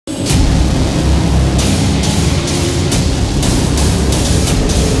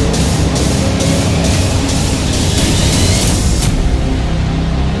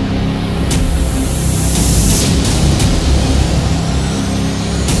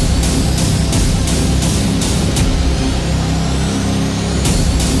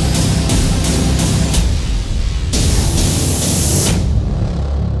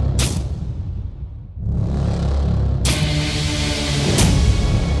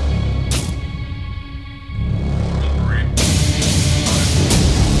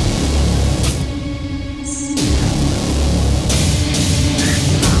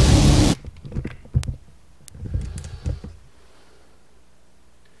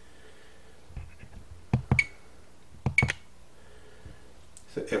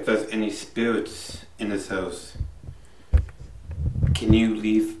So if there's any spirits in this house, can you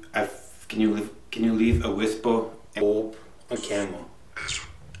leave a whisper, an orb, a camel?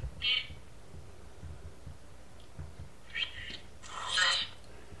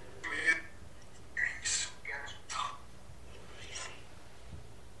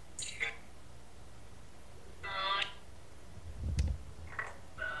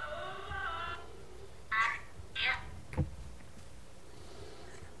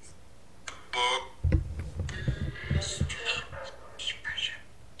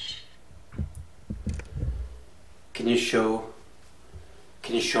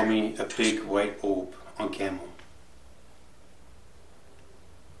 Can you show me a big white orb on camel?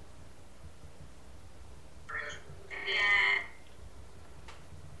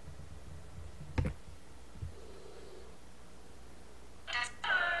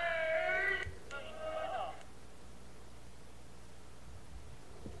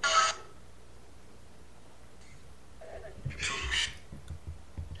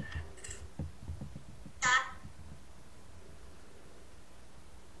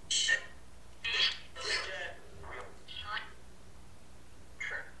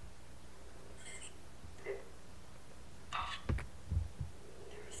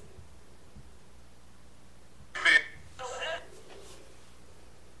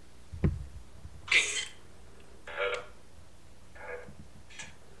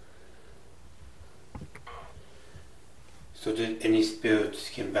 So did any spirits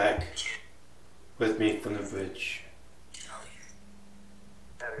come back with me from the bridge?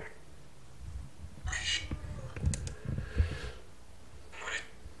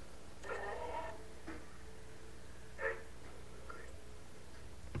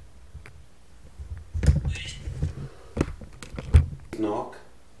 Knock.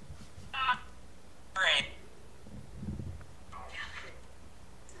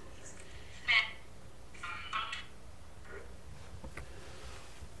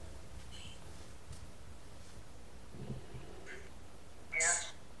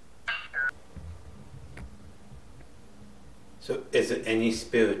 So is there any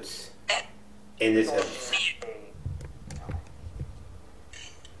spirits in this house?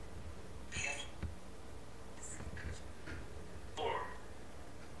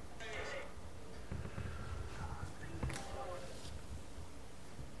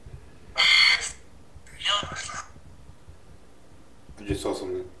 I just saw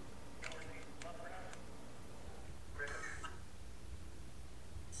something.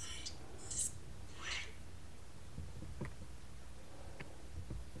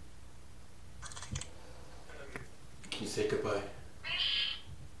 Can you say goodbye?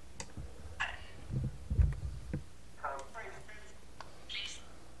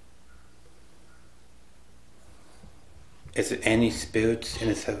 Is there any spirits in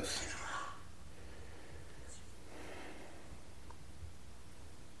this house?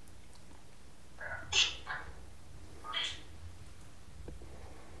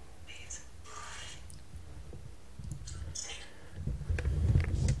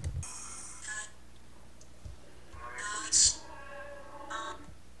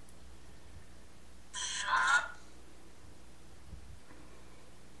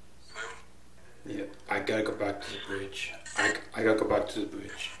 Yeah, I gotta go back to the bridge. I gotta go back to the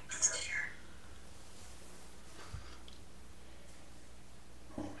bridge.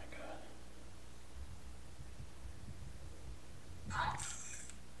 Oh my god.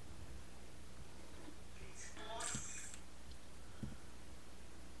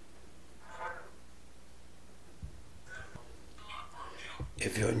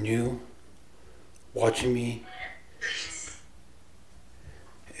 If you're new watching me,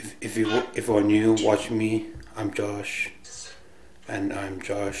 if you're new watching me, I'm Josh, and I'm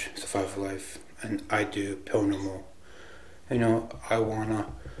Josh Survival Life, and I do paranormal. You know, I wanna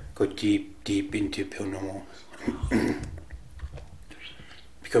go deep into paranormal.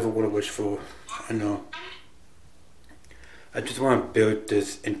 Be careful what I wish for. I know. I just want to build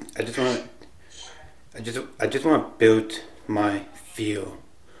this, and I just want to build my feel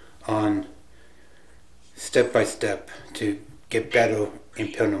on step by step to get better in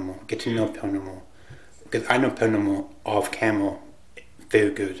paranormal, get to know paranormal, because I know paranormal off camera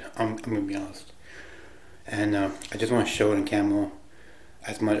very good. I'm gonna be honest, and I just want to show it in camera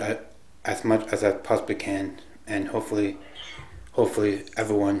as much as I possibly can, and hopefully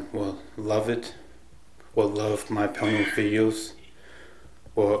everyone will love it, will love my paranormal videos,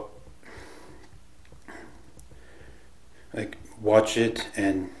 or like watch it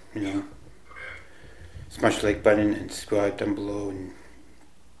and, you know, smash the like button and subscribe down below. And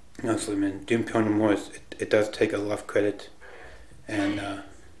honestly, man, doing paranormal it does take a lot of credit, and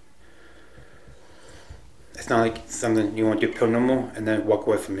it's not like something you want to do paranormal and then walk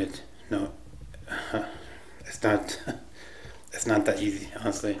away from it. No, it's not. It's not that easy,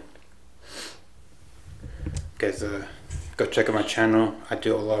 honestly. Guys, go check out my channel. I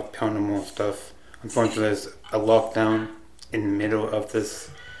do a lot of paranormal stuff. Unfortunately, there's a lockdown in the middle of this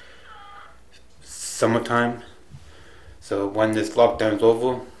summertime. So when this lockdown is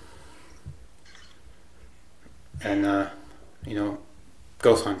over, and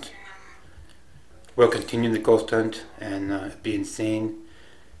ghost hunt. We'll continue the ghost hunt and be insane.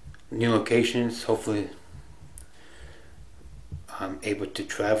 New locations. Hopefully, I'm able to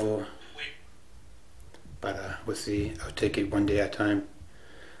travel. But we'll see. I'll take it one day at a time.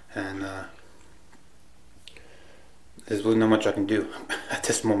 And there's really not much I can do at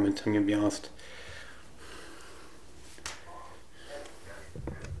this moment, I'm gonna be honest.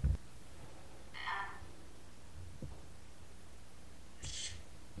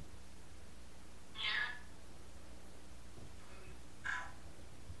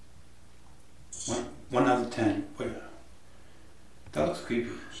 One out of 10. Wait, that looks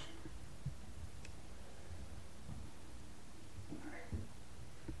creepy.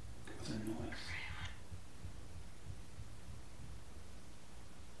 What's that noise?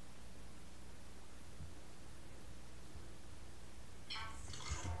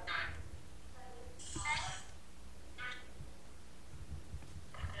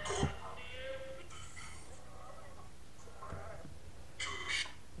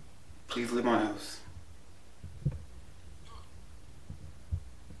 Please leave my house.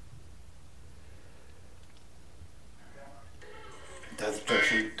 That's the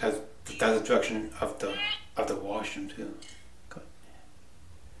direction. That's the direction of the washroom too. God.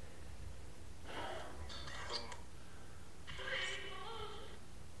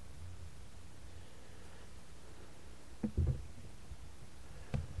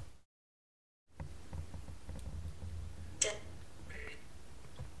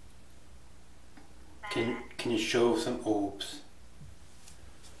 Can you show some orbs?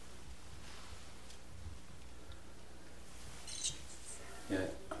 Yeah,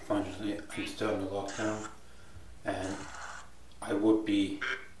 unfortunately, I'm still in the lockdown, and I would be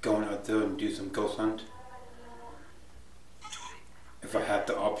going out there and do some ghost hunt if I had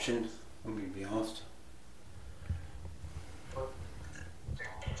the option. Let me be honest.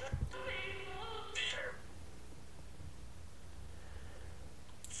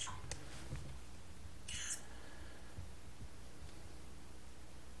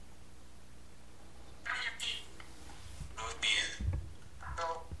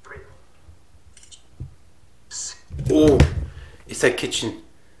 Oh, it said kitchen.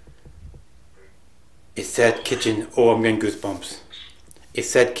 It said kitchen. Oh, I'm getting goosebumps. It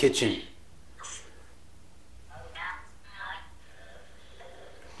said kitchen.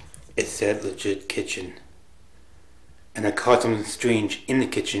 It said legit kitchen. And I caught something strange in the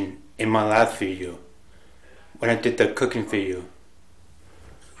kitchen in my last video. When I did the cooking video.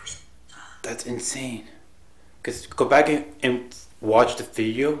 That's insane. Cause go back and watch the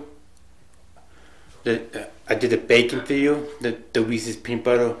video. I did a bacon video, the Reese's peanut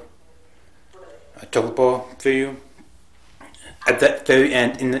butter chocolate bar video. At that very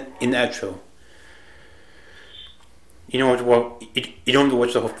end, in the outro, you know what? You don't have to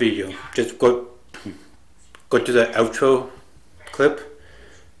watch the whole video. Just go to the outro clip.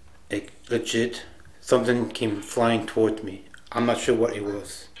 Legit, something came flying towards me. I'm not sure what it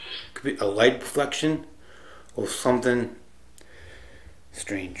was. Could be a light reflection or something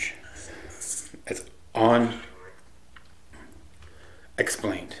strange. It's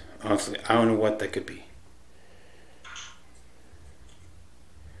unexplained. Honestly, I don't know what that could be.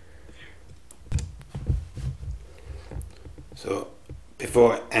 So,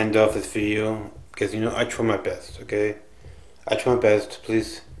 before I end off this video, because I try my best, okay? I try my best.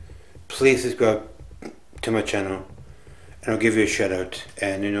 Please subscribe to my channel, and I'll give you a shout out.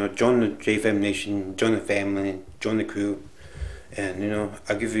 And join the JFM Nation, join the family, join the crew, and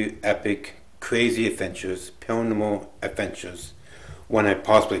I'll give you epic, crazy adventures, paranormal adventures, when I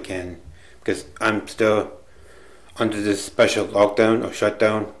possibly can, because I'm still under this special lockdown or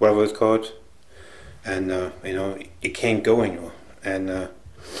shutdown, whatever it's called, and it can't go anywhere. And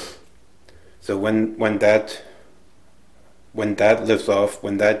so when that lifts off,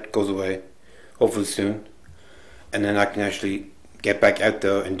 when that goes away, hopefully soon, and then I can actually get back out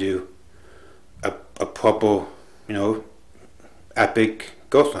there and do a proper, epic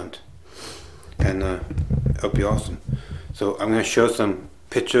ghost hunt, and it'll be awesome. So I'm going to share some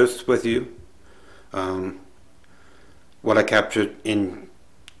pictures with you, what I captured in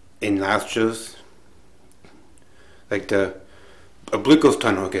last year's, like the a Blue Ghost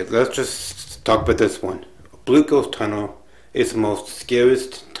Tunnel. Okay, let's just talk about this one. A Blue Ghost Tunnel is the most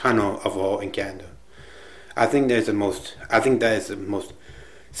scariest tunnel of all in Canada. I think that is the most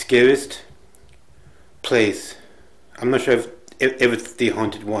scariest place. I'm not sure if it's the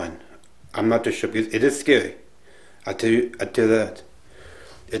haunted one. I'm not too sure because it is scary. I tell you that.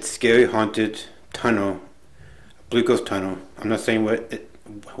 It's scary, haunted tunnel, Blue Ghost Tunnel. I'm not saying where it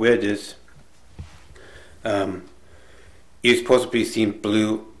is. You're supposed to be seeing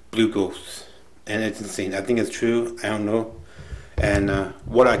blue ghosts, and it's insane. I think it's true. I don't know. And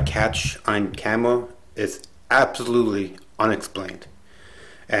what I catch on camera is absolutely unexplained.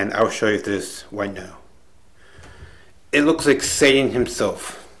 And I'll show you this right now. It looks like Satan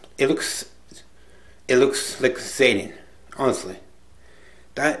himself. It looks like Satan. Honestly,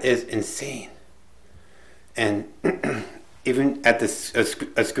 that is insane. And even at this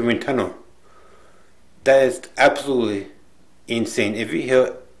a screaming tunnel, that is absolutely insane. If you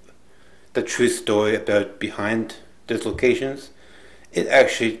hear the true story about behind these locations, it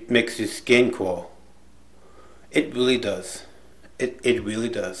actually makes your skin crawl. It really does. It really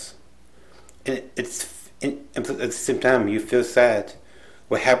does. And at the same time, you feel sad.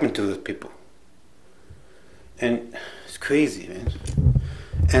 What happened to those people? And it's crazy, man.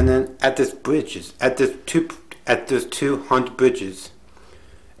 And then at those two haunted bridges,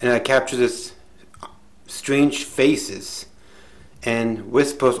 and I capture this strange faces and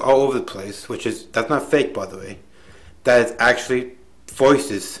whispers all over the place, that's not fake, by the way. That is actually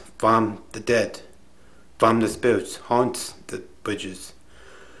voices from the dead, from the spirits, haunts the bridges.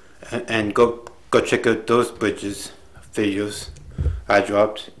 And go check out those bridges videos I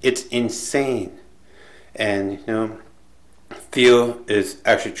dropped. It's insane. And fear is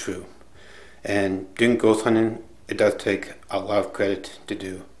actually true. And doing ghost hunting, it does take a lot of credit to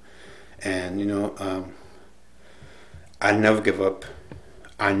do. And I never give up.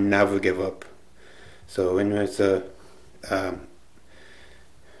 I never give up. So anyways, I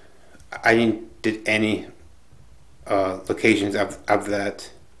didn't did any locations of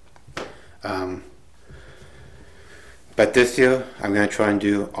that. But this year, I'm gonna try and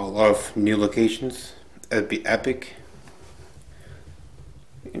do a lot of new locations. It'd be epic.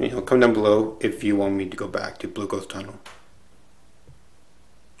 Comment down below if you want me to go back to Blue Ghost Tunnel.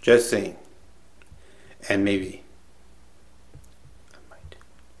 Just saying. And maybe I might.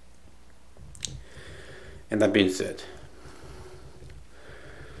 And that being said,